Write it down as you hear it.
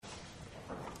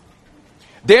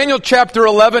Daniel chapter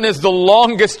 11 is the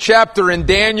longest chapter in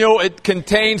Daniel. It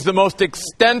contains the most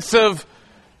extensive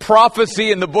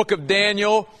prophecy in the book of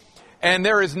Daniel. And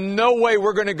there is no way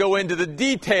we're going to go into the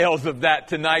details of that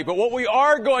tonight. But what we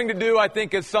are going to do, I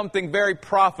think, is something very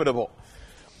profitable.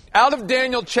 Out of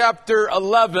Daniel chapter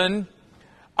 11,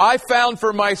 I found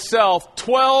for myself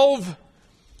 12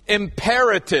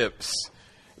 imperatives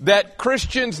that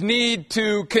Christians need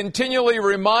to continually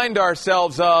remind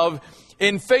ourselves of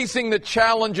in facing the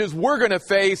challenges we're going to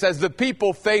face as the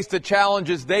people face the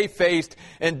challenges they faced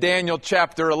in Daniel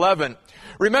chapter 11.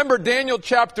 Remember, Daniel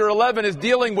chapter 11 is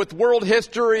dealing with world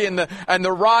history and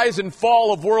the rise and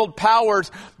fall of world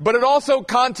powers, but it also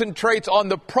concentrates on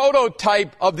the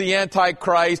prototype of the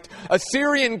Antichrist, a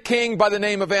Syrian king by the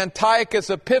name of Antiochus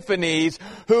Epiphanes,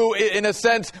 who in a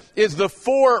sense is the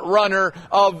forerunner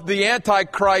of the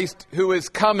Antichrist who is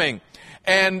coming.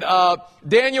 And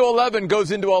Daniel 11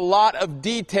 goes into a lot of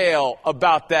detail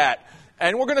about that.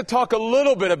 And we're going to talk a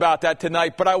little bit about that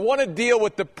tonight, but I want to deal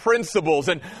with the principles.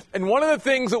 And one of the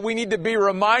things that we need to be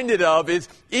reminded of is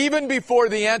even before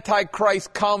the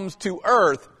Antichrist comes to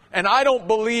earth, and I don't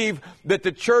believe that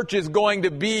the church is going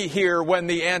to be here when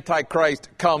the Antichrist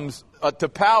comes to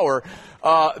power.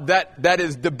 That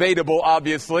is debatable,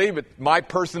 obviously, but my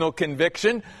personal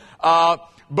conviction.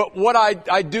 But what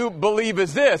I do believe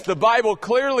is this. The Bible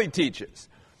clearly teaches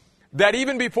that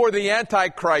even before the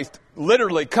Antichrist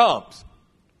literally comes,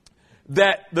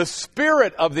 that the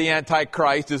spirit of the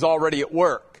Antichrist is already at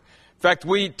work. In fact,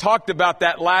 we talked about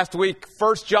that last week.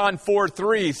 1 John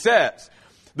 4:3 says,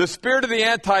 the spirit of the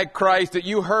Antichrist that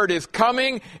you heard is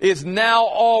coming is now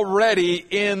already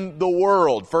in the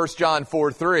world. 1 John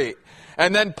 4:3.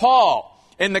 And then Paul,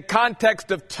 in the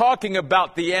context of talking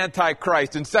about the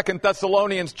Antichrist in 2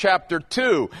 Thessalonians chapter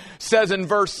 2, says in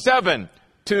verse 7,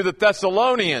 to the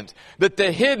Thessalonians, that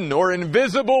the hidden or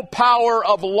invisible power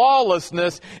of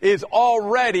lawlessness is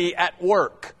already at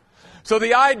work. So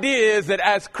the idea is that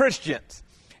as Christians,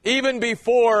 even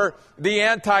before the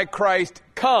Antichrist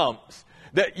comes,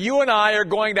 that you and I are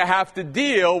going to have to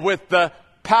deal with the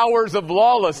powers of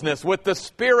lawlessness, with the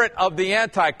spirit of the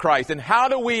Antichrist. And how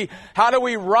do we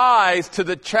rise to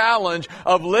the challenge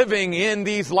of living in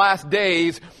these last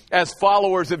days as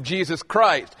followers of Jesus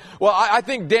Christ? Well, I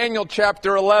think Daniel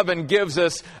chapter 11 gives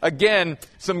us, again,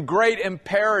 some great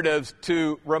imperatives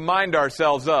to remind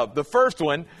ourselves of. The first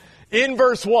one, in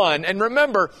verse 1, and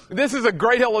remember, this is a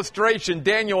great illustration,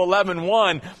 Daniel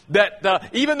 11:1, that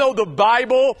even though the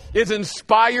Bible is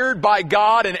inspired by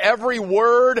God and every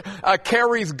word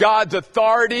carries God's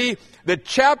authority, the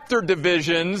chapter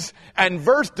divisions and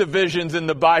verse divisions in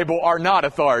the Bible are not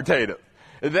authoritative.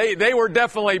 They were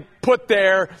definitely put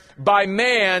there by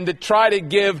man to try to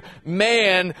give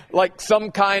man like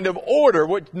some kind of order,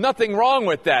 which nothing wrong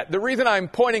with that. The reason I'm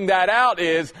pointing that out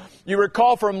is, you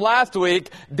recall from last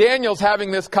week, Daniel's having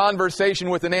this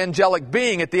conversation with an angelic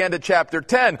being at the end of chapter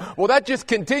 10. Well, that just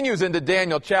continues into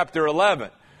Daniel chapter 11.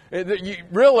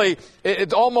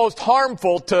 It's almost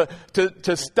harmful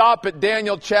to stop at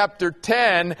Daniel chapter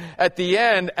 10 at the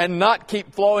end and not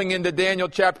keep flowing into Daniel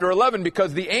chapter 11,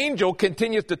 because the angel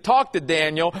continues to talk to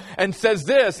Daniel and says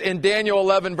this in Daniel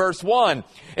 11 verse 1.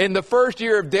 In the first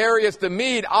year of Darius the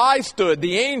Mede, I stood,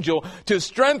 the angel, to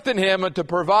strengthen him and to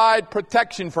provide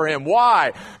protection for him.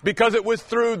 Why? Because it was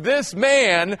through this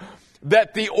man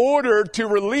that the order to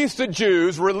release the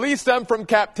Jews, release them from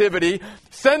captivity,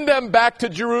 send them back to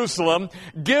Jerusalem,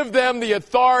 give them the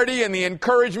authority and the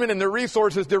encouragement and the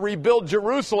resources to rebuild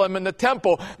Jerusalem and the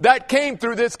temple, that came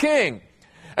through this king.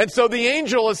 And so the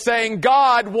angel is saying,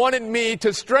 God wanted me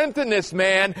to strengthen this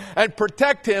man and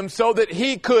protect him so that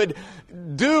he could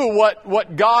do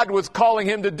what God was calling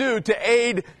him to do, to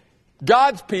aid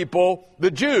God's people, the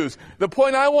Jews. The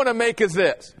point I want to make is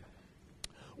this.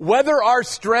 Whether our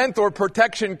strength or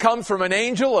protection comes from an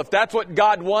angel, if that's what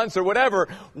God wants or whatever,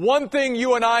 one thing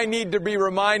you and I need to be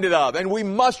reminded of, and we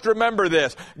must remember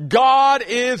this, God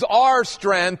is our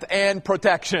strength and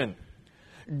protection.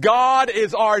 God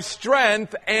is our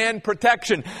strength and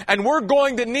protection. And we're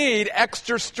going to need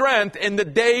extra strength in the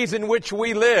days in which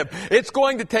we live. It's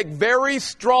going to take very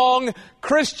strong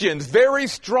Christians, very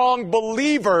strong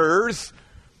believers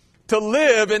to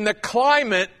live in the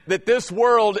climate that this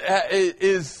world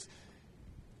is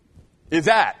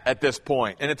at this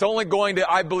point. And it's only going to,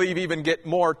 I believe, even get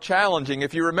more challenging.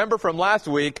 If you remember from last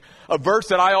week, a verse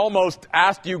that I almost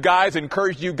asked you guys,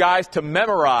 encouraged you guys to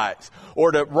memorize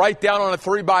or to write down on a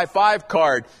 3x5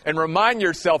 card and remind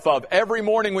yourself of every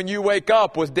morning when you wake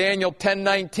up, was Daniel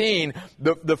 10:19,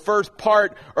 the first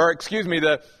part, or excuse me,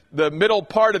 the middle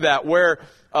part of that, where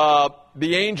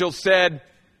the angel said,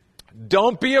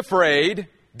 don't be afraid.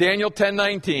 Daniel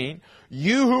 10:19,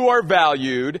 you who are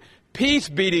valued, peace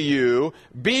be to you,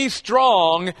 be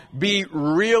strong, be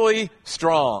really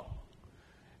strong.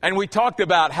 And we talked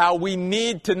about how we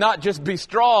need to not just be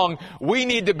strong, we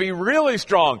need to be really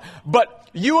strong. But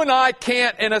you and I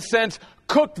can't, in a sense,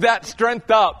 cook that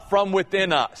strength up from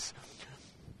within us.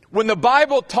 When the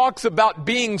Bible talks about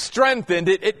being strengthened,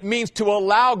 it means to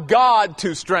allow God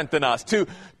to strengthen us,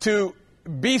 to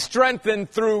be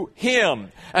strengthened through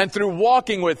Him and through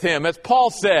walking with Him. As Paul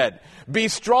said, be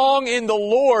strong in the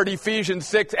Lord, Ephesians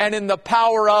 6, and in the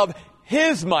power of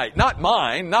His might. Not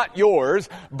mine, not yours,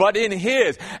 but in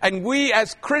His. And we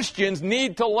as Christians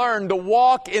need to learn to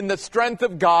walk in the strength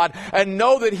of God and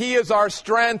know that He is our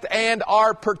strength and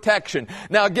our protection.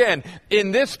 Now again,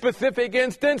 in this specific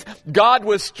instance, God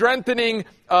was strengthening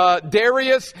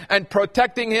Darius and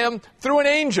protecting him through an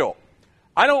angel.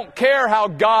 I don't care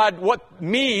what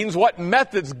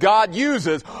methods God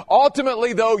uses.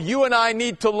 Ultimately, though, you and I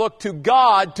need to look to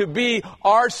God to be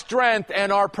our strength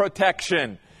and our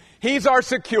protection. He's our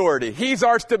security. He's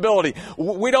our stability.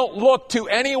 We don't look to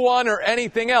anyone or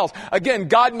anything else. Again,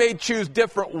 God may choose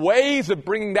different ways of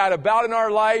bringing that about in our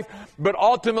life, but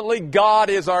ultimately, God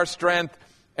is our strength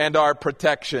and our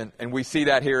protection. And we see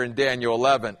that here in Daniel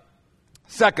 11.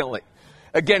 Secondly,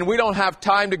 again, we don't have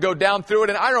time to go down through it,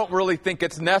 and I don't really think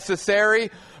it's necessary.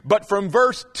 But from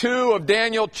verse 2 of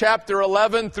Daniel chapter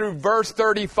 11 through verse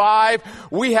 35,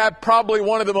 we have probably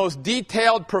one of the most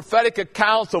detailed prophetic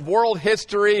accounts of world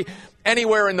history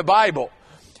anywhere in the Bible.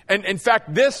 And in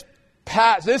fact, this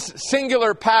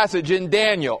singular passage in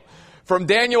Daniel, from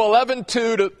Daniel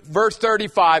 11:2 to verse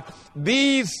 35,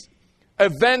 these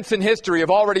events in history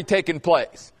have already taken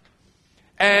place.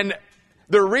 And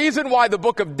the reason why the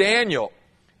book of Daniel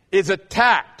is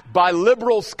attacked by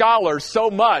liberal scholars so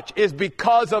much is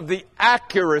because of the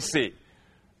accuracy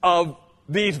of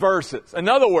these verses. In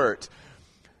other words,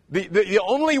 the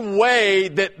only way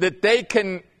that they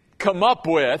can come up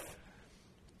with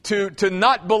to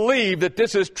not believe that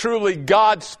this is truly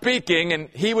God speaking, and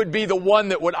He would be the one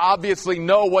that would obviously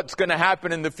know what's going to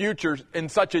happen in the future in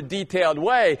such a detailed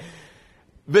way,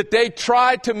 that they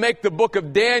try to make the book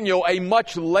of Daniel a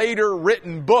much later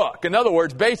written book. In other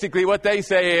words, basically what they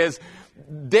say is,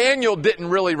 Daniel didn't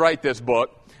really write this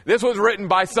book. This was written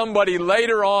by somebody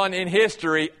later on in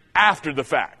history after the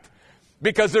fact.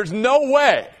 Because there's no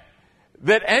way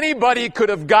that anybody could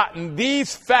have gotten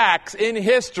these facts in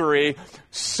history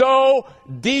so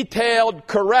detailed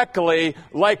correctly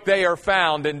like they are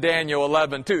found in Daniel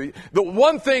 11:2. The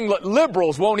one thing that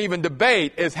liberals won't even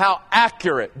debate is how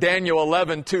accurate Daniel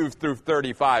 11:2 through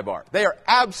 35 are. They are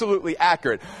absolutely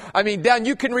accurate. I mean, Dan,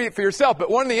 you can read it for yourself, but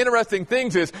one of the interesting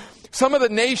things is some of the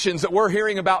nations that we're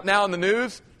hearing about now in the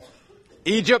news,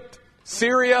 Egypt,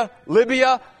 Syria,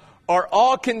 Libya, are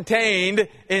all contained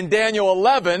in Daniel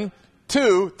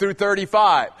 11:2 through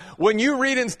 35. When you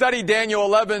read and study Daniel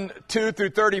 11:2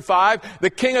 through 35, the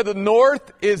king of the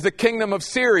north is the kingdom of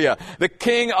Syria. The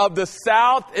king of the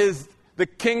south is the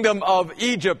kingdom of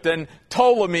Egypt and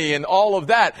Ptolemy and all of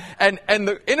that. And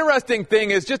the interesting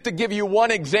thing is, just to give you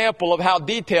one example of how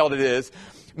detailed it is,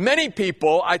 many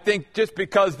people, I think just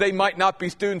because they might not be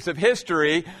students of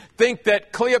history, think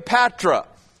that Cleopatra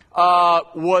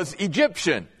was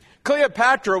Egyptian.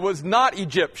 Cleopatra was not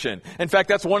Egyptian. In fact,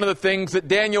 that's one of the things that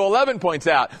Daniel 11 points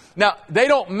out. Now,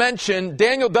 Daniel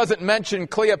doesn't mention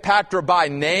Cleopatra by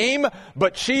name,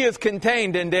 but she is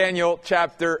contained in Daniel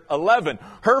chapter 11.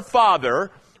 Her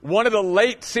father, one of the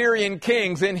late Syrian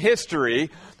kings in history,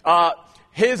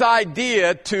 his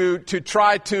idea to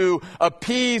try to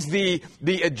appease the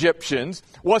Egyptians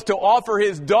was to offer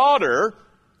his daughter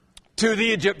to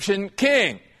the Egyptian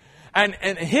king. And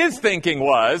his thinking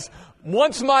was,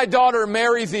 once my daughter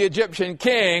marries the Egyptian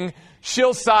king,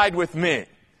 she'll side with me.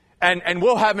 And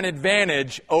we'll have an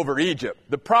advantage over Egypt.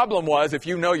 The problem was, if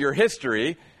you know your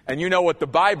history, and you know what the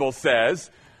Bible says,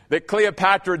 that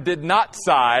Cleopatra did not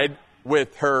side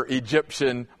with her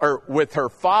Egyptian, or with her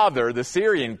father, the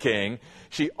Syrian king.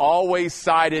 She always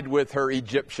sided with her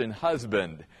Egyptian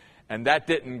husband. And that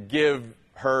didn't give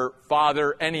her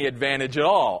father any advantage at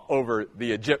all over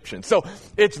the Egyptians. So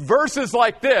it's verses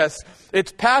like this,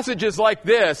 it's passages like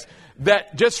this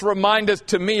that just remind us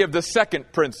to me of the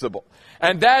second principle.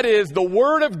 And that is, the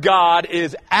Word of God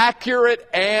is accurate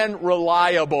and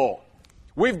reliable.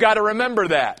 We've got to remember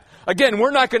that. Again,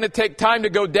 we're not going to take time to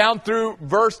go down through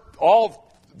verse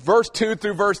 2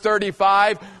 through verse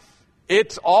 35.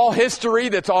 It's all history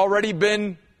that's already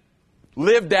been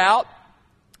lived out.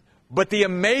 But the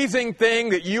amazing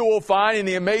thing that you will find, and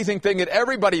the amazing thing that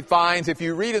everybody finds if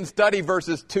you read and study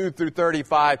verses 2 through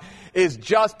 35, is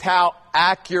just how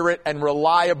accurate and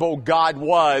reliable God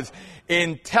was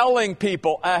in telling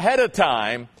people ahead of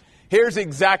time, here's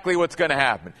exactly what's going to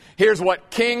happen. Here's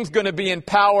what king's going to be in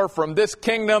power from this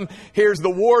kingdom. Here's the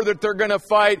war that they're going to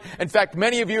fight. In fact,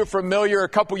 many of you are familiar. A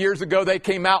couple years ago, they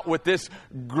came out with this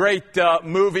great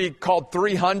movie called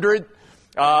 300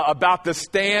 about the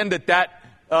stand that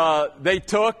they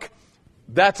took.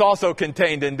 That's also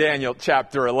contained in Daniel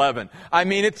chapter 11. I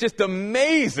mean, it's just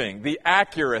amazing, the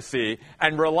accuracy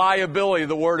and reliability of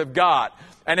the Word of God.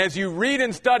 And as you read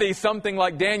and study something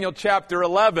like Daniel chapter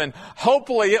 11,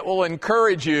 hopefully it will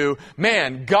encourage you,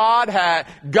 man,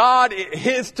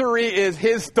 history is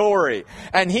His story.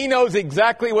 And He knows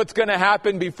exactly what's going to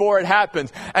happen before it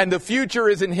happens. And the future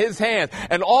is in His hands.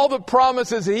 And all the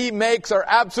promises He makes are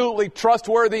absolutely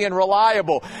trustworthy and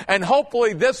reliable. And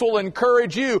hopefully this will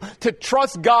encourage you to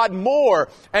trust God more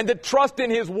and to trust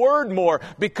in His Word more,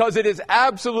 because it is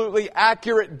absolutely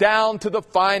accurate down to the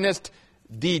finest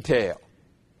detail.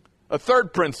 A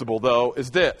third principle, though,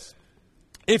 is this.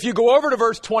 If you go over to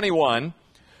verse 21,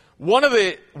 one of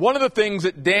the things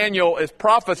that Daniel is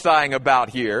prophesying about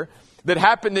here that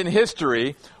happened in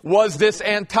history was this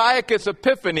Antiochus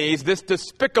Epiphanes, this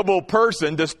despicable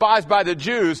person, despised by the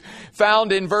Jews,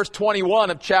 found in verse 21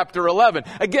 of chapter 11.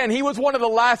 Again, he was one of the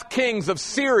last kings of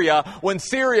Syria when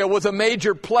Syria was a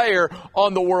major player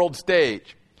on the world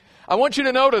stage. I want you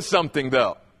to notice something,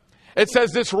 though. It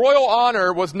says this royal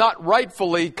honor was not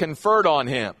rightfully conferred on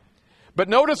him. But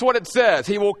notice what it says.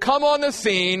 He will come on the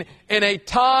scene in a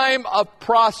time of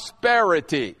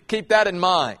prosperity. Keep that in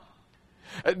mind.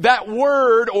 That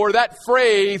word or that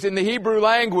phrase in the Hebrew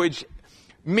language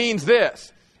means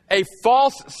this: a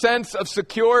false sense of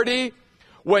security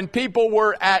when people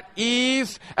were at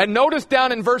ease. And notice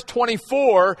down in verse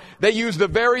 24, they use the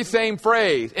very same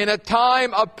phrase. In a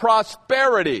time of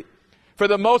prosperity. For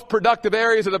the most productive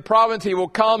areas of the province, he will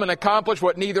come and accomplish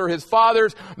what neither his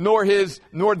fathers nor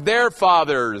their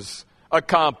fathers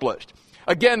accomplished.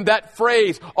 Again, that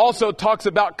phrase also talks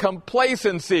about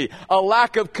complacency, a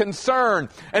lack of concern.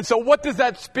 And so what does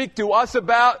that speak to us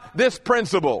about? This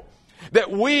principle,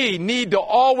 that we need to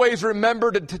always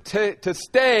remember to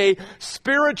stay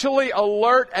spiritually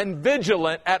alert and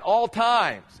vigilant at all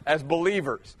times as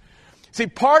believers. See,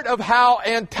 part of how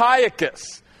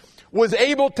Antiochus was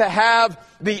able to have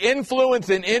the influence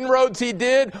and inroads he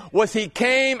did was he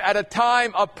came at a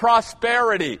time of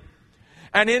prosperity.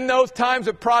 And in those times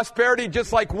of prosperity,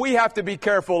 just like we have to be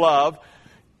careful of,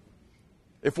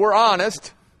 if we're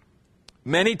honest,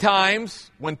 many times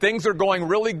when things are going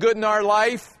really good in our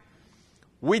life,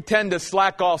 we tend to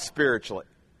slack off spiritually.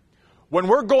 When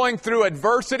we're going through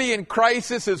adversity and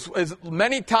crisis, as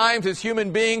many times as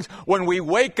human beings, when we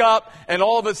wake up and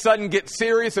all of a sudden get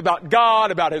serious about God,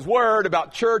 about His Word,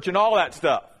 about church and all that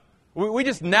stuff. We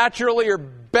just naturally are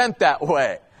bent that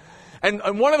way. And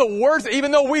one of the worst,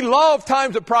 even though we love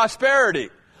times of prosperity,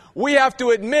 we have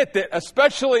to admit that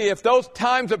especially if those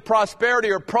times of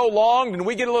prosperity are prolonged and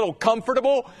we get a little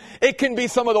comfortable, it can be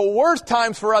some of the worst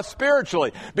times for us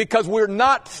spiritually because we're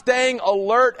not staying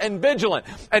alert and vigilant.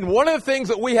 And one of the things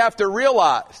that we have to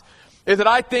realize is that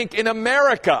I think in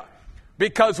America,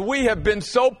 because we have been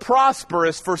so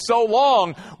prosperous for so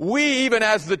long, we even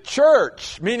as the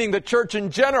church, meaning the church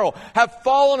in general, have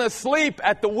fallen asleep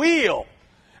at the wheel.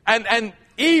 And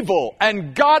evil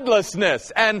and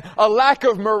godlessness and a lack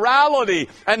of morality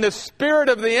and the spirit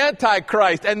of the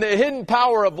Antichrist and the hidden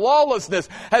power of lawlessness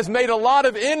has made a lot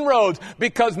of inroads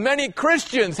because many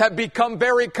Christians have become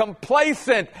very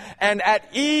complacent and at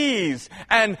ease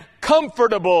and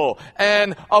comfortable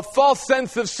and a false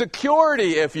sense of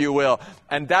security, if you will.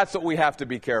 And that's what we have to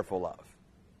be careful of.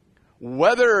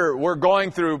 Whether we're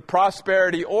going through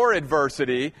prosperity or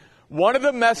adversity, one of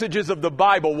the messages of the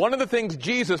Bible, one of the things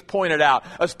Jesus pointed out,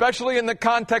 especially in the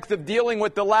context of dealing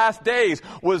with the last days,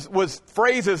 was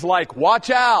phrases like, watch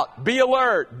out, be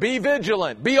alert, be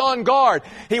vigilant, be on guard.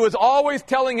 He was always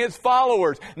telling His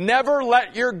followers, never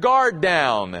let your guard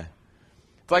down. It's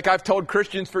like I've told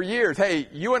Christians for years, hey,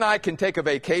 you and I can take a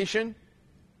vacation.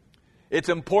 It's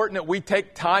important that we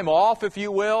take time off, if you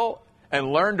will,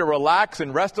 and learn to relax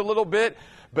and rest a little bit.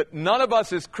 But none of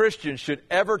us as Christians should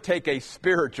ever take a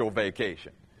spiritual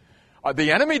vacation.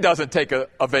 The enemy doesn't take a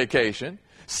vacation.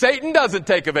 Satan doesn't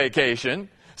take a vacation.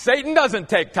 Satan doesn't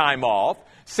take time off.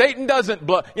 Satan doesn't,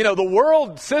 the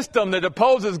world system that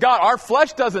opposes God, our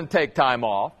flesh doesn't take time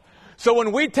off. So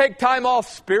when we take time off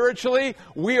spiritually,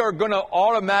 we are going to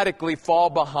automatically fall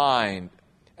behind.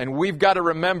 And we've got to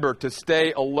remember to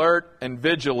stay alert and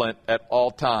vigilant at all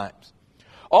times.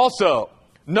 Also,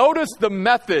 Notice the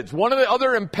methods. One of the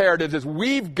other imperatives is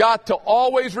we've got to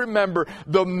always remember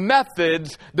the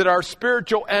methods that our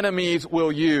spiritual enemies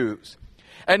will use.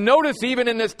 And notice even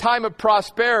in this time of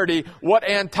prosperity what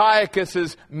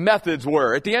Antiochus's methods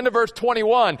were. At the end of verse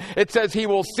 21, it says he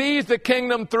will seize the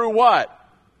kingdom through what?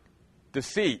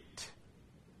 Deceit.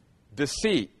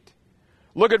 Deceit.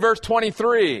 Look at verse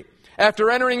 23. After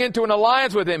entering into an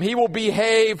alliance with him, he will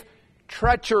behave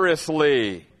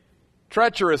treacherously.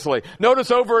 Treacherously.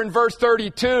 Notice over in verse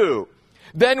 32.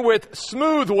 Then with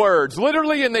smooth words,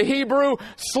 literally in the Hebrew,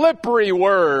 slippery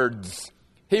words,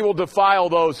 he will defile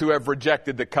those who have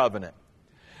rejected the covenant.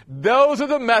 Those are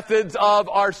the methods of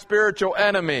our spiritual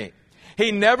enemy.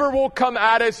 He never will come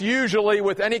at us usually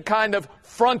with any kind of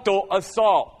frontal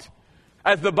assault.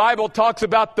 As the Bible talks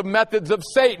about the methods of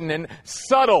Satan and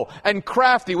subtle and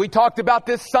crafty. We talked about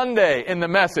this Sunday in the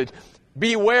message.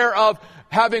 Beware of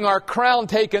having our crown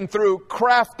taken through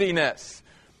craftiness.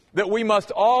 That we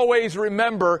must always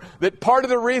remember that part of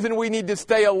the reason we need to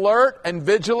stay alert and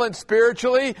vigilant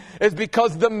spiritually is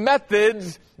because the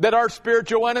methods that our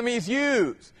spiritual enemies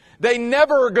use. They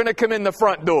never are going to come in the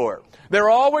front door. They're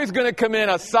always going to come in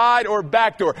a side or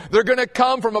back door. They're going to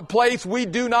come from a place we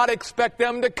do not expect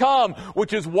them to come,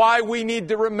 which is why we need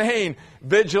to remain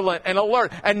vigilant and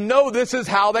alert and know this is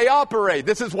how they operate.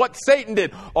 This is what Satan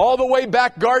did all the way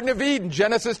back Garden of Eden,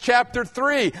 Genesis chapter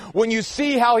 3. When you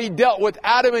see how he dealt with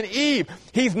Adam and Eve,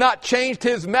 he's not changed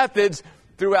his methods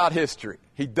throughout history.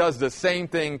 He does the same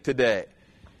thing today.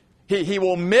 He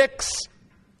will mix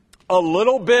a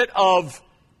little bit of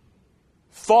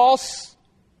false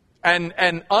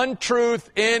and untruth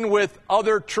in with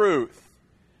other truth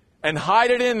and hide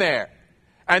it in there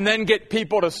and then get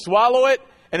people to swallow it,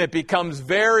 and it becomes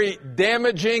very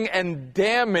damaging and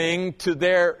damning to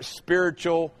their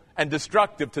spiritual and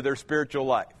destructive to their spiritual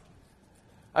life.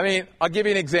 I mean, I'll give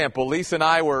you an example. Lisa and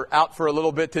I were out for a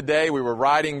little bit today. We were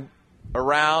riding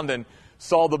around and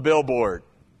saw the billboard.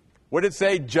 What did it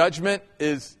say? Judgment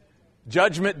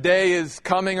Day is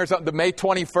coming or something, the May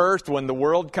 21st when the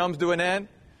world comes to an end.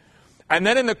 And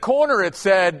then in the corner it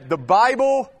said, the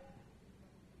Bible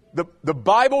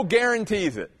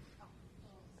guarantees it.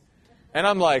 And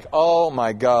I'm like, oh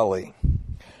my golly.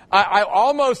 I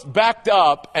almost backed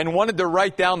up and wanted to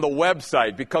write down the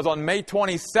website because on May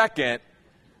 22nd,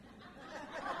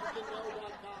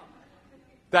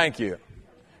 thank you.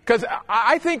 Because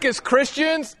I think as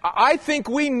Christians, I think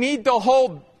we need to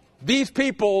hold these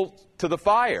people to the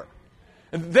fire.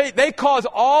 They cause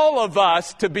all of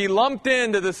us to be lumped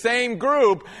into the same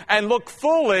group and look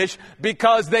foolish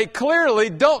because they clearly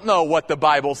don't know what the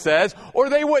Bible says, or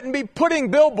they wouldn't be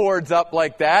putting billboards up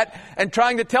like that and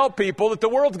trying to tell people that the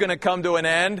world's going to come to an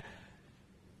end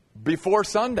before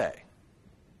Sunday.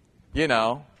 You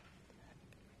know.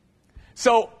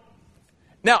 So,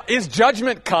 now, is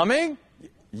judgment coming?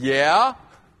 Yeah.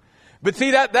 But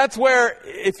see, that's where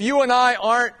if you and I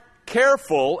aren't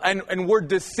careful and we're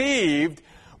deceived,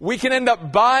 we can end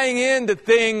up buying into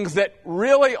things that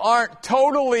really aren't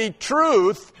totally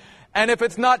truth. And if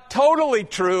it's not totally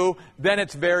true, then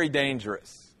it's very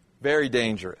dangerous. Very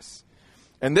dangerous.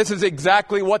 And this is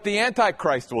exactly what the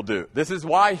Antichrist will do. This is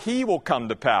why he will come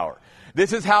to power.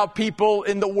 This is how people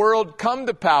in the world come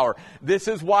to power. This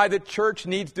is why the church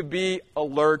needs to be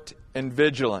alert and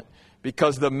vigilant.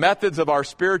 Because the methods of our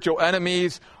spiritual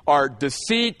enemies are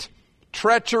deceit,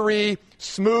 treachery,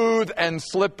 smooth and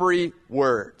slippery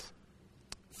words.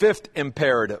 Fifth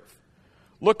imperative.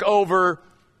 Look over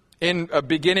in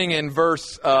beginning in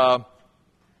verse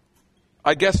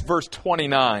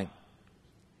 29.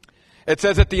 It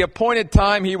says, at the appointed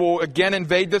time he will again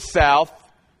invade the south.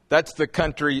 That's the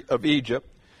country of Egypt.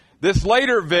 This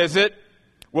later visit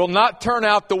will not turn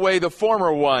out the way the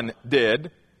former one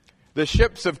did. The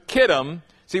ships of Kittim,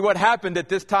 see what happened at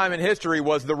this time in history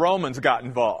was the Romans got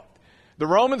involved. The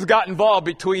Romans got involved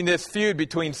between this feud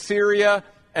between Syria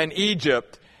and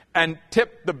Egypt and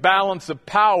tipped the balance of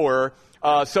power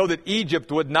so that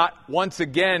Egypt would not once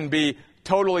again be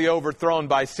totally overthrown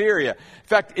by Syria. In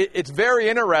fact, it's very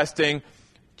interesting.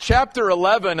 Chapter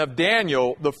 11 of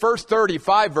Daniel, the first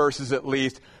 35 verses at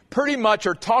least, pretty much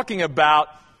are talking about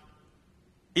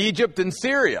Egypt and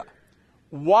Syria.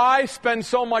 Why spend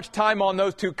so much time on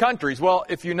those two countries? Well,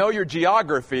 if you know your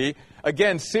geography,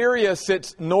 again, Syria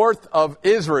sits north of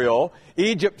Israel.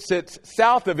 Egypt sits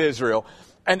south of Israel.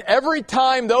 And every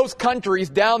time those countries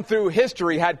down through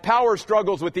history had power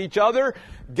struggles with each other,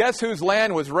 guess whose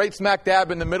land was right smack dab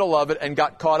in the middle of it and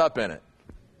got caught up in it?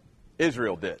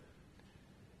 Israel did.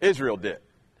 Israel did.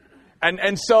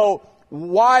 And so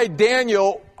why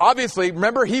Daniel, obviously,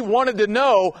 remember, he wanted to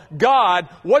know, God,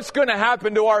 what's going to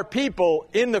happen to our people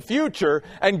in the future?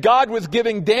 And God was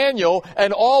giving Daniel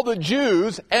and all the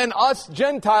Jews and us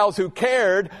Gentiles who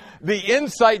cared the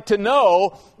insight to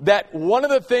know that one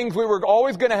of the things we were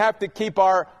always going to have to keep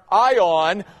our eye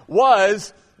on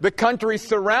was the countries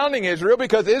surrounding Israel,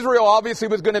 because Israel obviously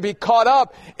was going to be caught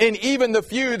up in even the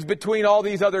feuds between all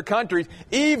these other countries,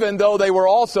 even though they were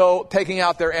also taking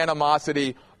out their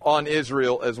animosity on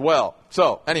Israel as well.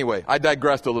 So, anyway, I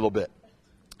digressed a little bit.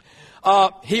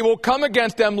 He will come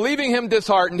against them, leaving him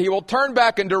disheartened. He will turn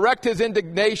back and direct his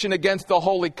indignation against the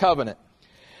holy covenant.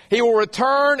 He will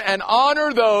return and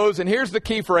honor those, and here's the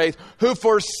key phrase, who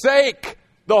forsake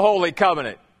the holy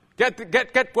covenant.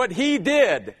 Get what he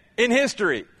did in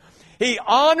history. He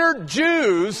honored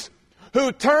Jews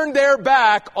who turned their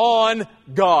back on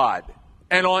God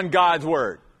and on God's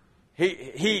word.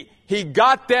 He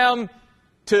got them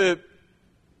to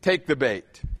take the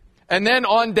bait. And then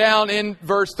on down in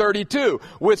verse 32,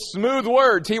 with smooth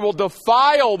words, he will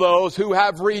defile those who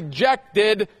have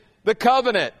rejected the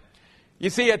covenant. You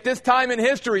see, at this time in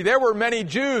history, there were many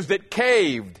Jews that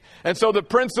caved. And so the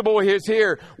principle is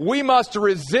here, we must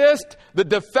resist the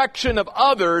defection of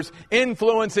others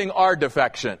influencing our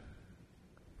defection.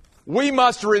 We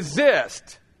must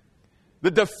resist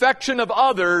the defection of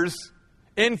others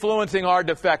influencing our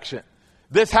defection.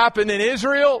 This happened in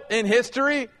Israel in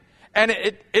history, and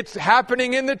it's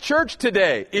happening in the church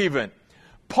today even.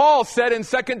 Paul said in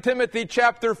 2 Timothy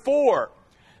chapter 4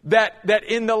 that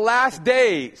in the last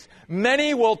days,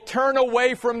 many will turn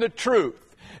away from the truth.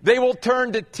 They will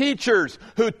turn to teachers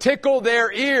who tickle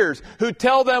their ears, who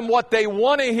tell them what they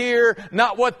want to hear,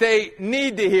 not what they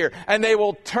need to hear. And they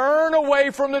will turn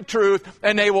away from the truth,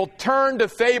 and they will turn to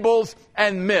fables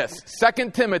and myths.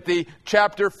 2 Timothy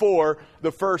chapter 4,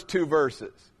 the first 2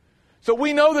 verses. So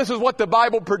we know this is what the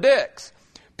Bible predicts.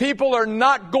 People are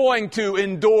not going to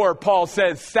endure, Paul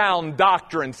says, sound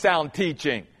doctrine, sound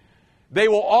teaching. They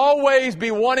will always be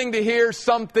wanting to hear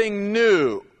something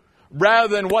new,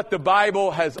 rather than what the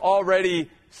Bible has already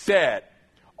said.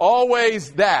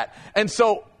 Always that. And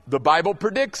so the Bible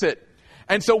predicts it.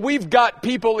 And so we've got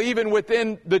people even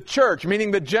within the church,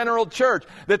 meaning the general church,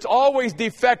 that's always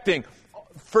defecting,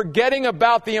 forgetting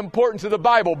about the importance of the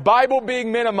Bible. Bible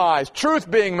being minimized, truth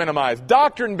being minimized,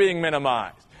 doctrine being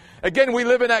minimized. Again, we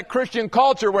live in that Christian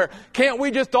culture where can't we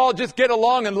just all just get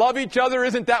along and love each other?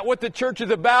 Isn't that what the church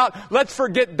is about? Let's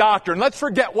forget doctrine. Let's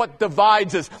forget what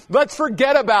divides us. Let's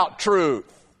forget about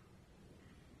truth.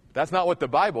 That's not what the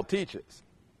Bible teaches.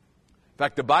 In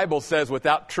fact, the Bible says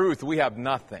without truth we have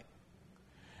nothing.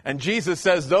 And Jesus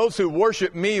says those who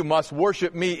worship me must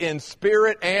worship me in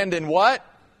spirit and in what?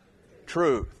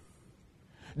 Truth.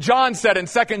 John said in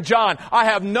 2 John, I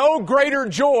have no greater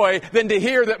joy than to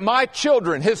hear that my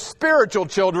children, his spiritual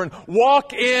children,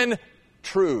 walk in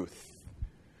truth.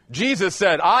 Jesus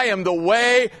said, I am the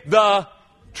way, the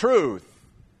truth,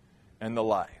 and the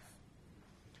life.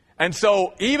 And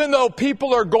so even though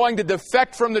people are going to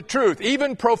defect from the truth,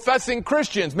 even professing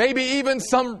Christians, maybe even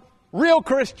some real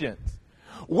Christians,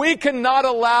 we cannot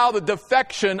allow the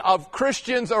defection of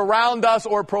Christians around us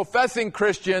or professing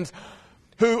Christians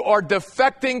who are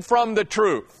defecting from the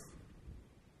truth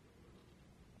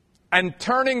and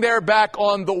turning their back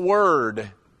on the Word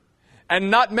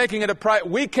and not making it a priority.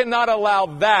 We cannot allow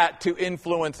that to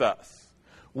influence us.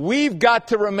 We've got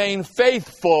to remain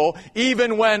faithful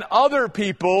even when other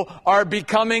people are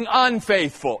becoming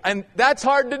unfaithful. And that's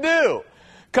hard to do.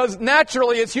 Because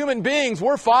naturally, as human beings,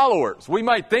 we're followers. We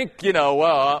might think,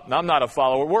 well, I'm not a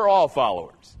follower. We're all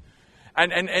followers.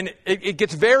 And it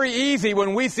gets very easy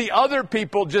when we see other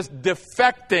people just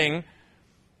defecting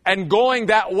and going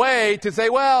that way to say,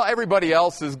 well, everybody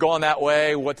else is going that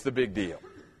way. What's the big deal?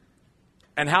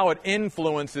 And how it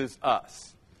influences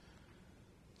us.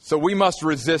 So we must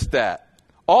resist that.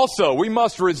 Also, we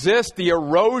must resist the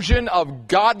erosion of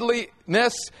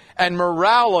godliness and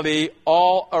morality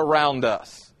all around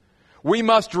us. We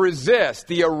must resist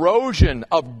the erosion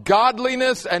of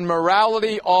godliness and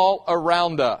morality all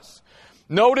around us.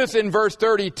 Notice in verse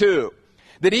 32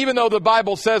 that even though the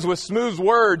Bible says with smooth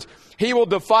words, he will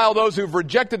defile those who've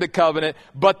rejected the covenant,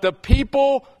 but the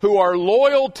people who are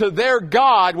loyal to their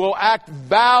God will act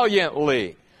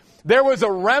valiantly. There was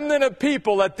a remnant of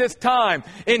people at this time.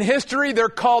 In history, they're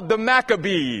called the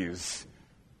Maccabees.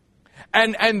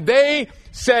 And they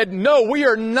said, no, we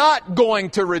are not going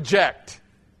to reject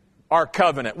our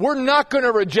covenant. We're not going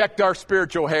to reject our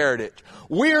spiritual heritage.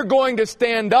 We are going to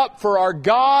stand up for our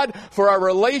God, for our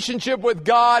relationship with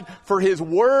God, for His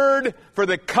Word, for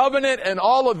the covenant and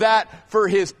all of that, for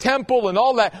His temple and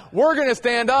all that. We're going to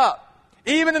stand up.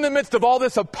 Even in the midst of all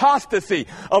this apostasy,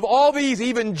 of all these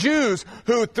even Jews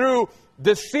who through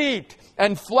deceit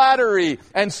and flattery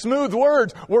and smooth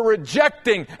words were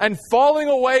rejecting and falling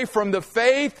away from the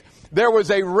faith, there was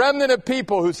a remnant of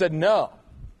people who said, no,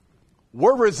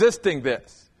 we're resisting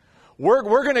this. We're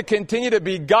going to continue to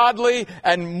be godly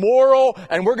and moral,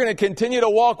 and we're going to continue to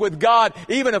walk with God,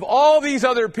 even if all these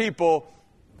other people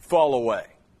fall away.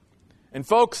 And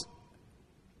folks,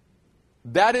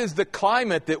 that is the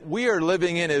climate that we are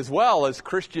living in as well as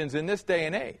Christians in this day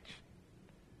and age.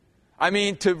 I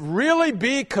mean, to really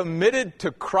be committed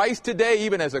to Christ today,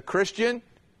 even as a Christian,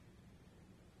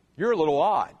 you're a little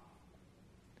odd.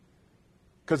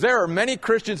 Because there are many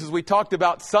Christians, as we talked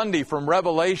about Sunday from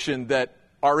Revelation, that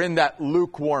are in that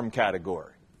lukewarm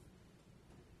category.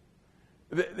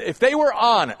 If they were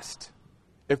honest,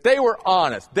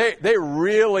 they're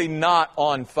really not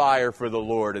on fire for the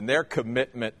Lord and their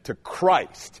commitment to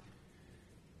Christ.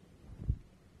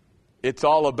 It's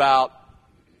all about,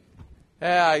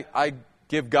 I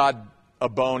give God a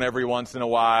bone every once in a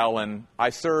while, and I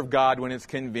serve God when it's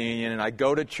convenient, and I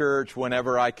go to church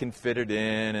whenever I can fit it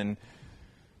in.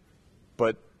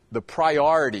 But the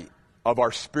priority of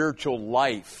our spiritual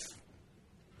life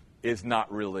is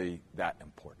not really that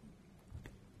important.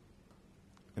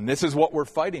 And this is what we're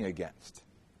fighting against.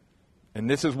 And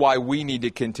this is why we need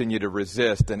to continue to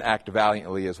resist and act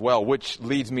valiantly as well, which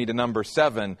leads me to number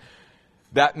 7.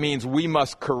 That means we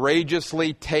must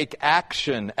courageously take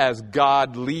action as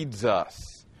God leads us.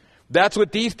 That's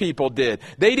what these people did.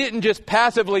 They didn't just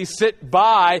passively sit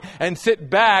by and sit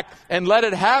back and let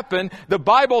it happen. The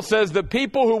Bible says the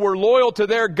people who were loyal to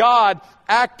their God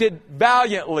acted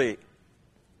valiantly.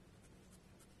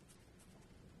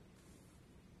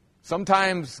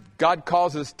 Sometimes God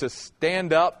calls us to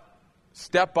stand up,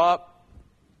 step up,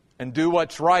 and do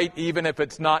what's right, even if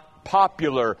it's not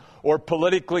popular or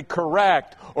politically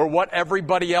correct or what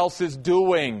everybody else is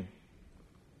doing.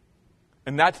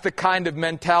 And that's the kind of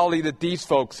mentality that these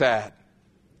folks had.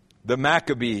 The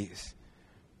Maccabees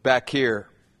back here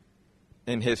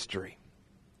in history.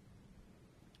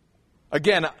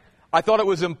 Again, I thought it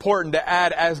was important to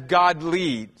add as God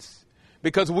leads,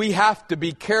 because we have to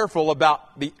be careful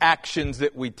about the actions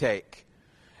that we take.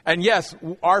 And yes,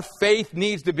 our faith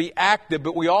needs to be active,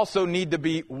 but we also need to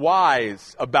be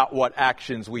wise about what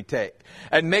actions we take.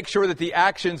 And make sure that the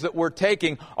actions that we're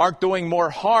taking aren't doing more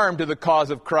harm to the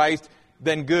cause of Christ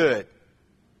than good.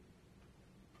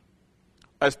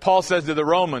 As Paul says to the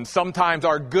Romans, sometimes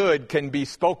our good can be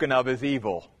spoken of as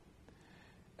evil.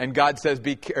 And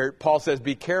Paul says,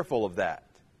 be careful of that.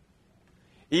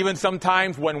 Even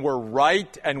sometimes when we're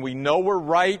right and we know we're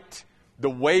right, the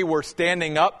way we're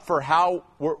standing up for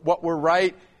what we're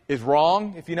right is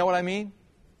wrong, if you know what I mean.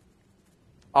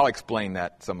 I'll explain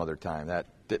that some other time. That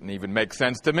didn't even make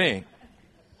sense to me.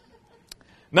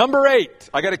 Number 8,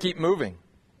 I got to keep moving.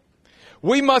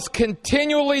 We must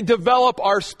continually develop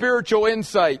our spiritual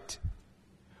insight.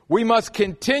 We must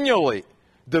continually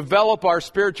develop our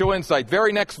spiritual insight.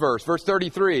 Very next verse, verse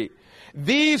 33.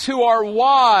 These who are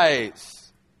wise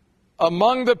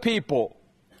among the people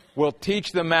will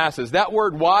teach the masses. That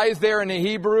word wise there in the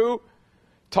Hebrew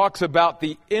talks about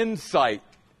the insight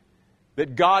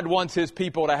that God wants His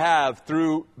people to have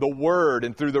through the Word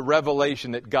and through the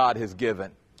revelation that God has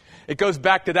given. It goes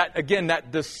back to that, again,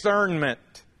 that discernment,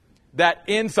 that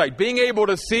insight, being able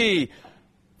to see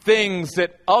things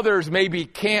that others maybe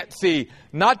can't see,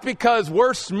 not because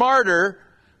we're smarter,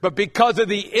 but because of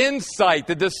the insight,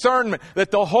 the discernment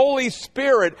that the Holy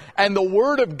Spirit and the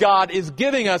Word of God is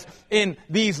giving us in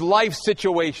these life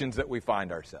situations that we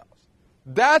find ourselves.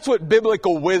 That's what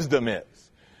biblical wisdom is.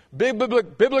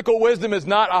 Biblical wisdom is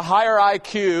not a higher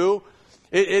IQ.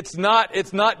 It's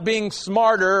not being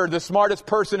smarter or the smartest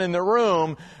person in the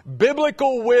room.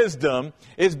 Biblical wisdom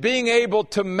is being able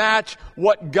to match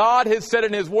what God has said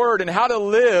in His Word and how to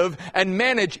live and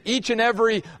manage each and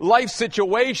every life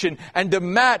situation, and to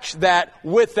match that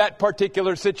with that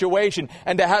particular situation,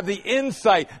 and to have the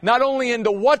insight not only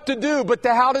into what to do, but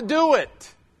to how to do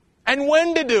it and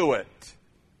when to do it.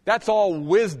 That's all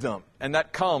wisdom, and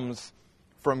that comes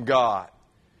from God.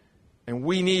 And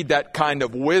we need that kind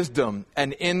of wisdom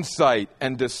and insight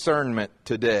and discernment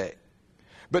today.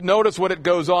 But notice what it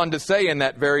goes on to say in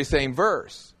that very same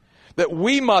verse. That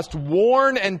we must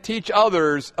warn and teach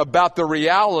others about the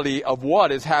reality of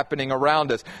what is happening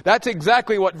around us. That's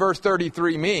exactly what verse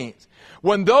 33 means.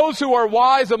 When those who are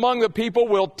wise among the people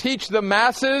will teach the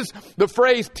masses, the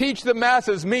phrase teach the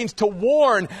masses means to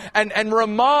warn and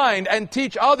remind and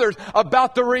teach others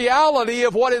about the reality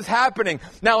of what is happening.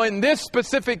 Now, in this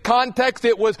specific context,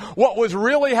 it was what was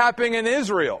really happening in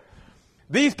Israel.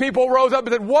 These people rose up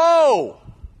and said, whoa!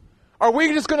 Are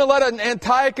we just going to let an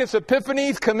Antiochus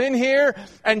Epiphanes come in here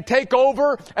and take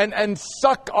over and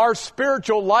suck our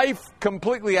spiritual life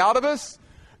completely out of us?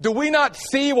 Do we not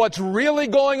see what's really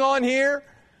going on here?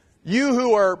 You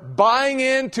who are buying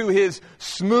into his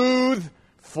smooth,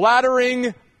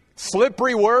 flattering,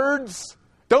 slippery words,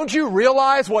 don't you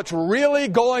realize what's really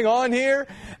going on here?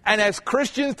 And as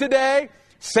Christians today,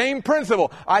 same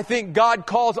principle. I think God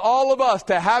calls all of us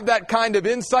to have that kind of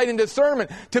insight and discernment,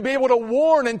 to be able to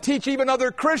warn and teach even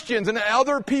other Christians and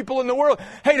other people in the world.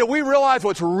 Hey, do we realize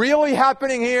what's really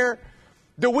happening here?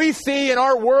 Do we see in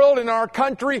our world, in our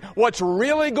country, what's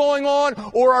really going on?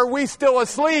 Or are we still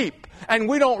asleep and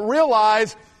we don't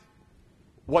realize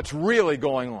what's really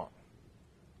going on?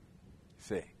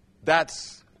 See,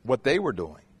 that's what they were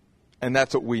doing. And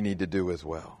that's what we need to do as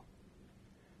well.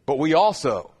 But we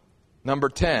also, number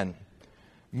 10,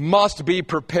 must be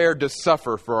prepared to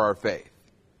suffer for our faith.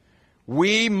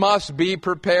 We must be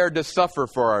prepared to suffer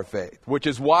for our faith, which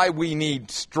is why we need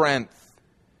strength.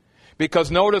 Because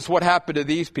notice what happened to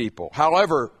these people.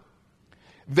 However,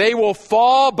 they will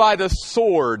fall by the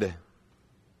sword.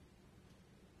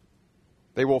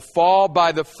 They will fall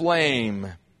by the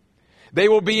flame. They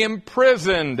will be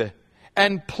imprisoned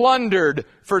and plundered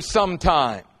for some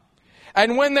time.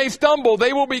 And when they stumble,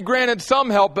 they will be granted some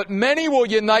help, but many will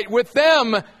unite with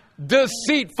them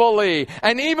deceitfully.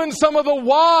 And even some of the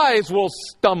wise will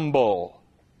stumble.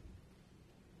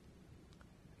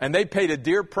 And they paid a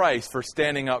dear price for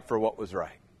standing up for what was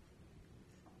right.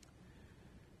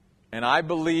 And I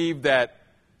believe that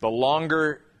the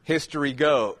longer history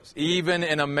goes, even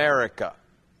in America,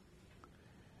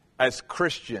 as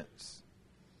Christians,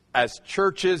 as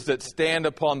churches that stand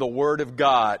upon the Word of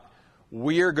God,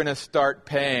 we are going to start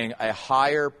paying a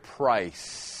higher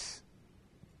price.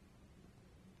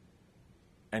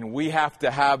 And we have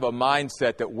to have a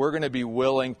mindset that we're going to be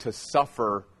willing to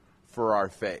suffer for our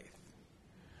faith.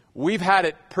 We've had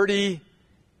it pretty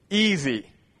easy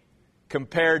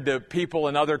compared to people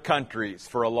in other countries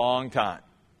for a long time.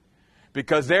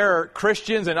 Because there are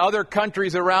Christians in other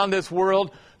countries around this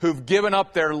world who've given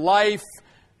up their life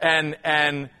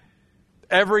and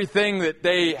everything that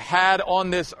they had on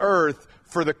this earth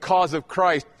for the cause of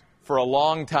Christ for a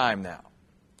long time now.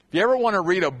 If you ever want to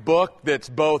read a book that's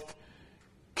both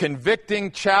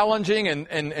convicting, challenging, and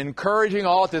encouraging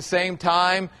all at the same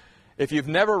time, if you've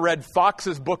never read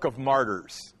Fox's Book of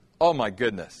Martyrs, oh my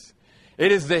goodness.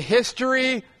 It is the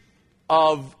history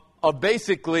of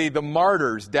basically the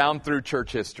martyrs down through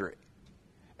church history.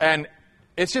 And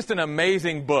it's just an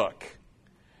amazing book.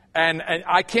 And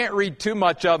I can't read too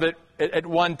much of it at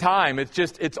one time.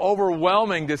 It's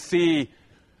overwhelming to see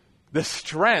the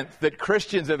strength that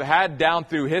Christians have had down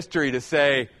through history to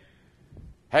say,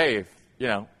 hey, if,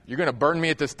 you're going to burn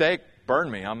me at the stake, burn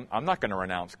me. I'm not going to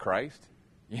renounce Christ.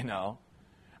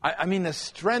 I mean, the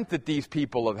strength that these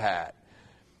people have had.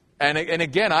 And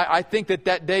again, I think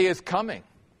that day is coming.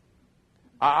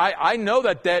 I know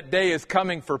that day is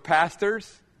coming for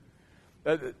pastors.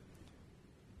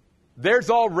 There's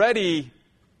already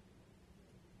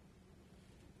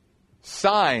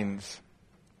signs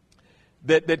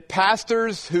that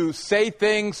pastors who say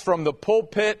things from the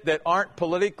pulpit that aren't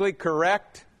politically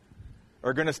correct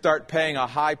are going to start paying a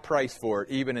high price for it,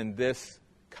 even in this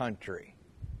country.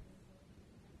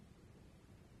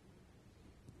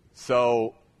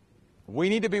 So we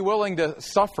need to be willing to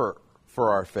suffer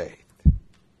for our faith.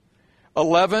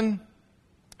 11,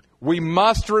 we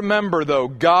must remember, though,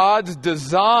 God's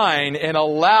design in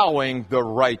allowing the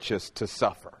righteous to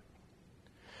suffer.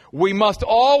 We must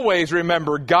always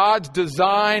remember God's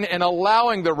design in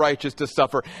allowing the righteous to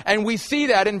suffer. And we see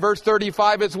that in verse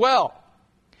 35 as well.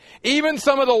 Even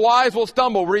some of the wise will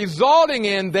stumble, resulting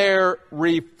in their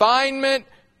refinement,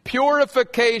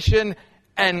 purification,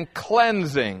 and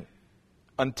cleansing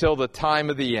until the time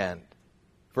of the end.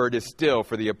 For it is still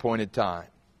for the appointed time.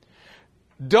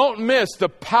 Don't miss the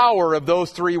power of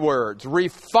those three words.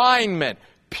 Refinement,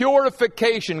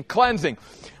 purification, cleansing.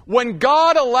 When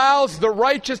God allows the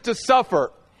righteous to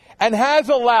suffer, and has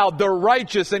allowed the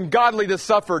righteous and godly to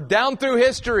suffer down through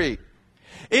history,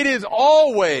 it is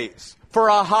always for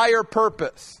a higher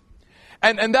purpose.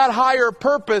 And that higher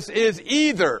purpose is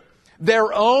either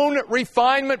their own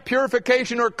refinement,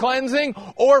 purification, or cleansing,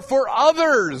 or for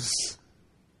others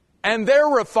and their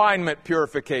refinement,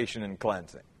 purification, and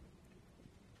cleansing.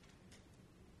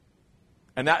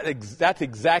 And that's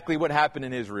exactly what happened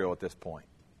in Israel at this point.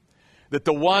 That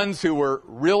the ones who were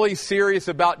really serious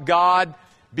about God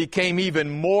became even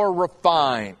more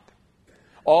refined.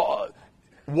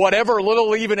 whatever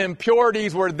little even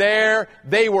impurities were there,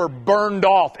 they were burned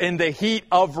off in the heat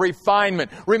of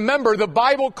refinement. Remember, the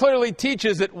Bible clearly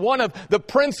teaches that one of the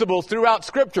principles throughout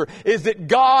Scripture is that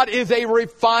God is a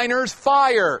refiner's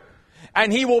fire.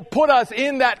 And He will put us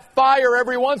in that fire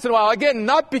every once in a while. Again,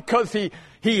 not because He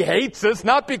hates us,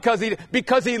 not because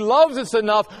He loves us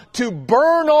enough to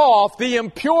burn off the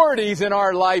impurities in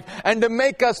our life and to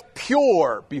make us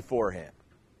pure before Him.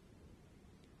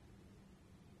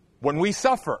 When we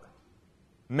suffer,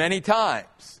 many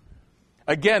times,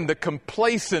 again, the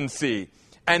complacency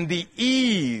and the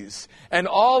ease and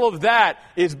all of that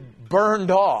is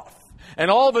burned off. And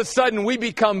all of a sudden we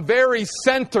become very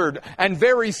centered and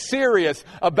very serious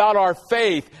about our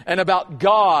faith and about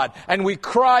God. And we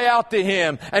cry out to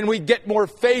Him and we get more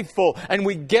faithful and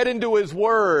we get into His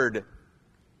Word.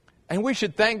 And we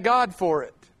should thank God for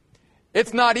it.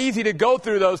 It's not easy to go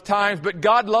through those times, but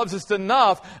God loves us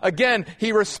enough. Again,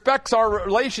 He respects our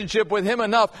relationship with Him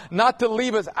enough not to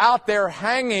leave us out there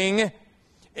hanging,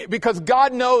 because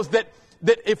God knows that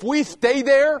if we stay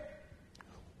there,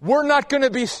 we're not going to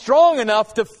be strong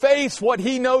enough to face what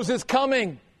He knows is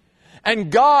coming.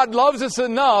 And God loves us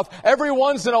enough every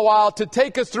once in a while to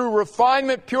take us through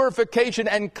refinement, purification,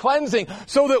 and cleansing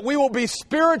so that we will be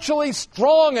spiritually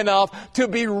strong enough to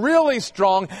be really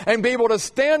strong and be able to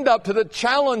stand up to the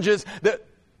challenges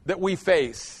that we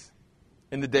face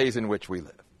in the days in which we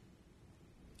live.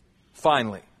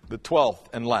 Finally, the 12th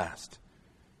and last.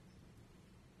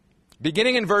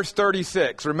 Beginning in verse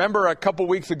 36, remember a couple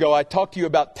weeks ago I talked to you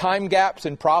about time gaps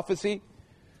in prophecy?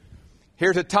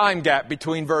 Here's a time gap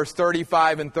between verse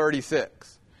 35 and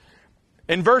 36.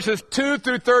 In verses 2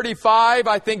 through 35,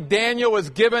 I think Daniel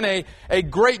was given a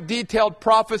great detailed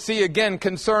prophecy, again,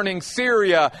 concerning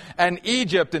Syria and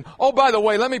Egypt. And oh, by the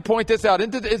way, let me point this out.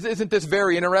 Isn't this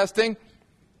very interesting?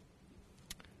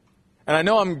 And I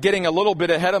know I'm getting a little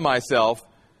bit ahead of myself,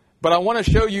 but I want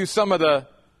to show you some of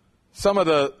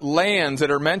the lands that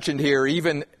are mentioned here,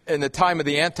 even in the time of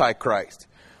the Antichrist.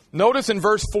 Notice in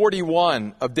verse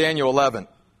 41 of Daniel 11,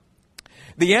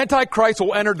 the Antichrist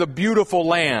will enter the beautiful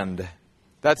land.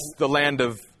 That's the land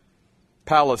of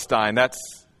Palestine.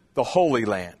 That's the Holy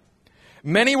Land.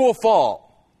 Many will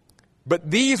fall,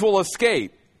 but these will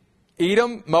escape: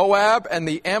 Edom, Moab, and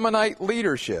the Ammonite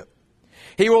leadership.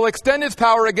 He will extend his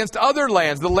power against other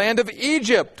lands. The land of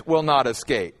Egypt will not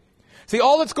escape. See,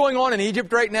 all that's going on in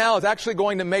Egypt right now is actually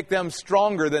going to make them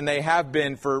stronger than they have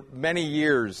been for many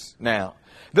years now.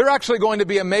 They're actually going to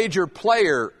be a major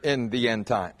player in the end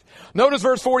times. Notice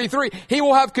verse 43. He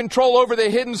will have control over the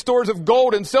hidden stores of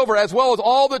gold and silver, as well as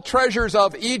all the treasures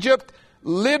of Egypt.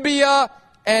 Libya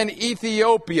and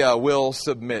Ethiopia will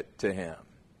submit to him.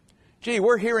 Gee,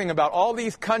 we're hearing about all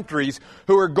these countries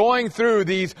who are going through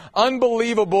these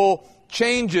unbelievable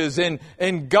changes in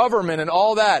government and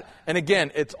all that. And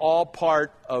again, it's all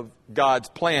part of God's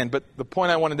plan. But the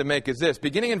point I wanted to make is this.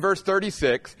 Beginning in verse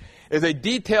 36 is a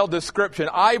detailed description,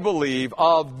 I believe,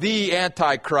 of the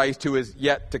Antichrist who is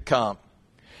yet to come.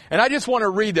 And I just want to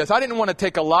read this. I didn't want to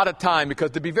take a lot of time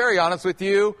because, to be very honest with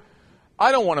you,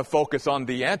 I don't want to focus on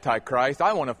the Antichrist.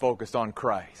 I want to focus on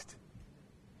Christ.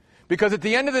 Because at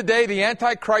the end of the day, the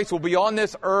Antichrist will be on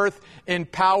this earth in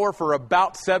power for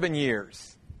about 7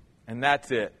 years. And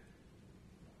that's it.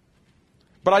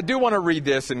 But I do want to read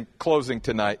this in closing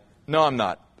tonight. No, I'm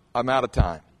not. I'm out of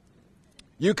time.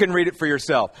 You can read it for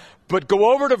yourself. But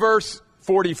go over to verse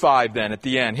 45 then at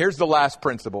the end. Here's the last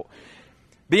principle.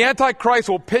 The Antichrist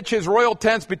will pitch his royal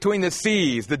tents between the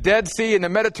seas, the Dead Sea and the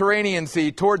Mediterranean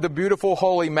Sea, toward the beautiful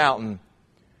holy mountain.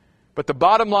 But the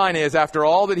bottom line is, after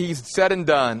all that he's said and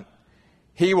done,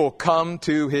 he will come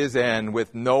to his end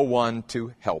with no one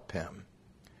to help him.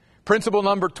 Principle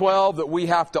number 12 that we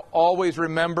have to always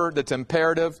remember, that's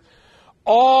imperative: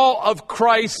 all of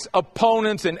Christ's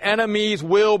opponents and enemies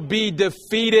will be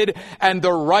defeated, and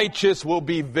the righteous will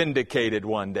be vindicated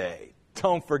one day.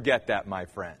 Don't forget that, my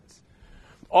friends.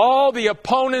 All the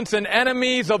opponents and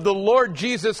enemies of the Lord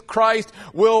Jesus Christ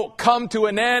will come to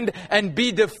an end and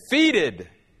be defeated,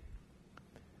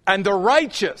 and the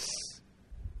righteous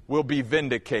will be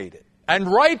vindicated,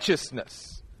 and righteousness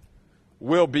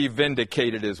will be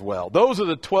vindicated as well. Those are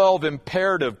the 12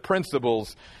 imperative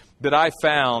principles that I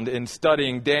found in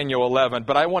studying Daniel 11.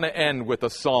 But I want to end with a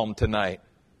psalm tonight.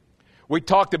 We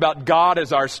talked about God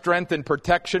as our strength and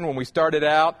protection when we started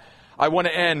out. I want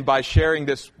to end by sharing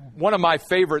this, one of my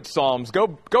favorite psalms. Go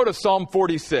to Psalm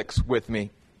 46 with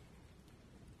me.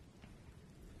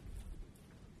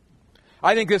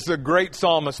 I think this is a great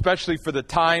psalm, especially for the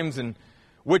times in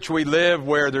which we live,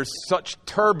 where there's such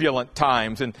turbulent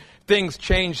times and things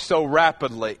change so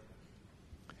rapidly.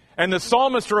 And the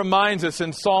psalmist reminds us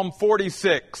in Psalm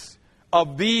 46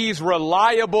 of these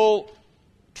reliable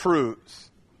truths.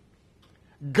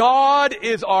 God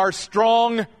is our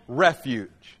strong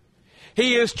refuge.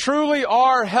 He is truly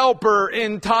our helper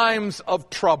in times of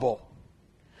trouble.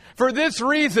 For this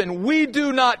reason, we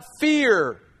do not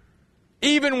fear,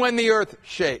 even when the earth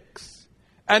shakes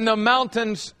and the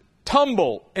mountains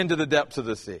tumble into the depths of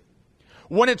the sea.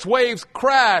 When its waves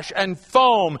crash and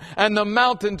foam and the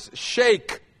mountains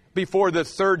shake before the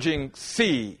surging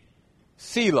sea.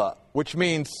 Selah, which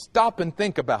means stop and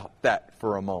think about that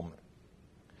for a moment.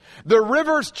 The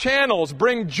river's channels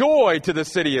bring joy to the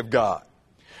city of God,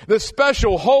 the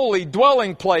special holy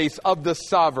dwelling place of the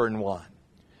Sovereign One.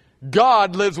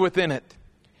 God lives within it.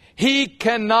 He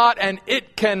cannot and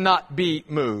it cannot be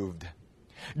moved.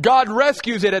 God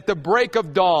rescues it at the break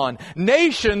of dawn.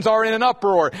 Nations are in an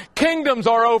uproar. Kingdoms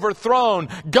are overthrown.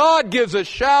 God gives a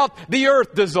shout. The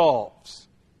earth dissolves.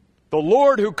 The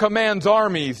Lord who commands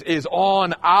armies is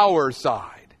on our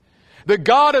side. The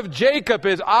God of Jacob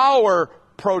is our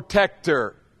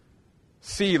protector.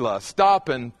 Selah. Stop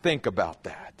and think about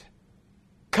that.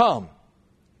 Come.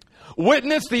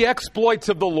 Witness the exploits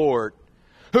of the Lord,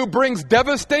 who brings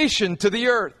devastation to the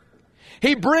earth.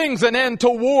 He brings an end to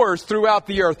wars throughout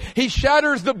the earth. He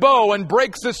shatters the bow and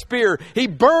breaks the spear. He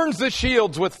burns the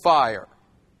shields with fire.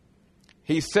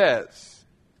 He says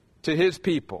to his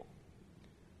people,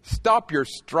 stop your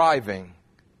striving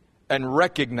and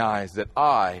recognize that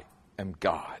I am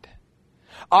God.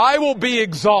 I will be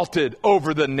exalted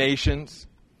over the nations.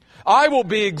 I will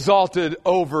be exalted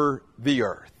over the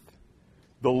earth.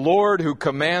 The Lord who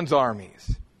commands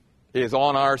armies is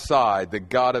on our side. The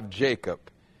God of Jacob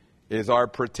is our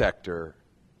protector.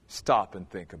 Stop and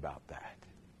think about that.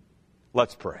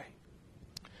 Let's pray.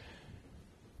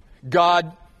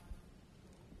 God,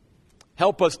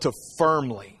 help us to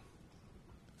firmly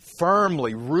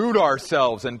root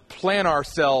ourselves and plant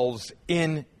ourselves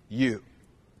in you.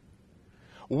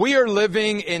 We are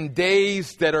living in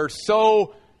days that are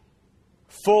so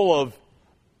full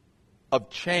of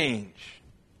change,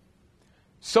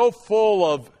 so full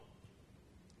of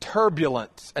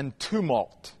turbulence and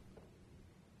tumult.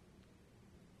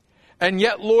 And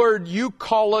yet, Lord, you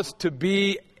call us to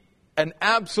be an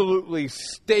absolutely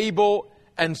stable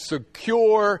and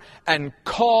secure and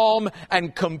calm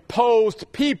and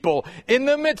composed people in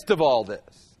the midst of all this.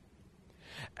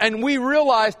 And we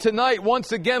realize tonight,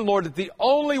 once again, Lord, that the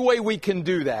only way we can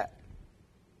do that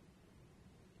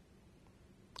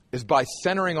is by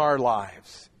centering our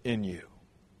lives in you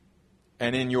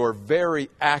and in your very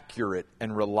accurate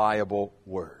and reliable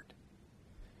word.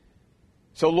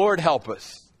 So, Lord, help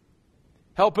us.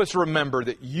 Help us remember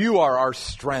that you are our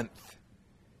strength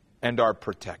and our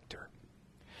protector.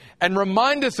 And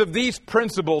remind us of these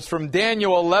principles from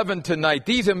Daniel 11 tonight,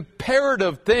 these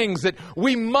imperative things that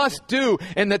we must do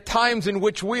in the times in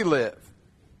which we live.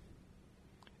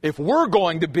 If we're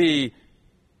going to be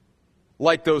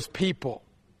like those people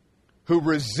who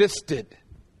resisted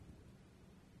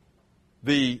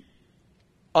the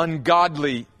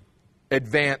ungodly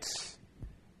advance,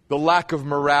 the lack of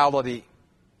morality,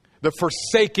 the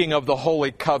forsaking of the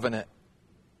holy covenant.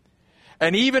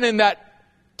 And even in that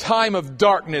time of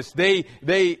darkness,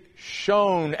 they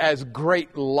shone as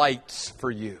great lights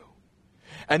for you.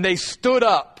 And they stood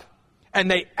up and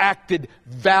they acted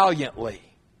valiantly,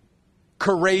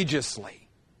 courageously,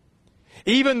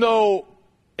 even though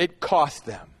it cost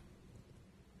them.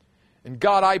 And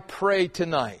God, I pray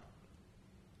tonight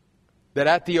that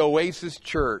at the Oasis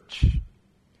Church,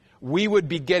 we would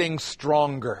be getting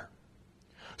stronger,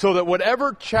 so that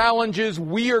whatever challenges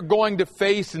we are going to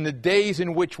face in the days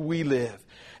in which we live,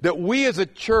 that we as a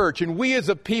church and we as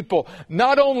a people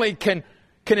not only can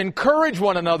encourage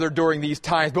one another during these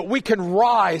times, but we can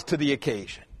rise to the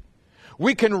occasion.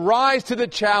 We can rise to the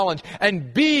challenge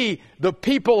and be the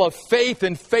people of faith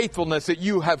and faithfulness that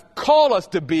you have called us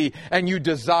to be and you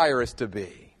desire us to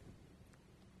be.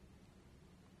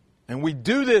 And we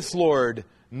do this, Lord,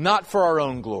 not for our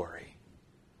own glory.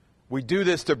 We do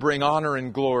this to bring honor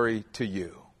and glory to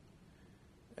you,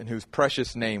 in whose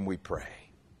precious name we pray.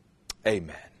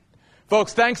 Amen.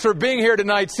 Folks, thanks for being here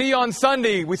tonight. See you on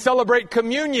Sunday. We celebrate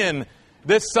communion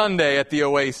this Sunday at the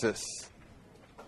Oasis.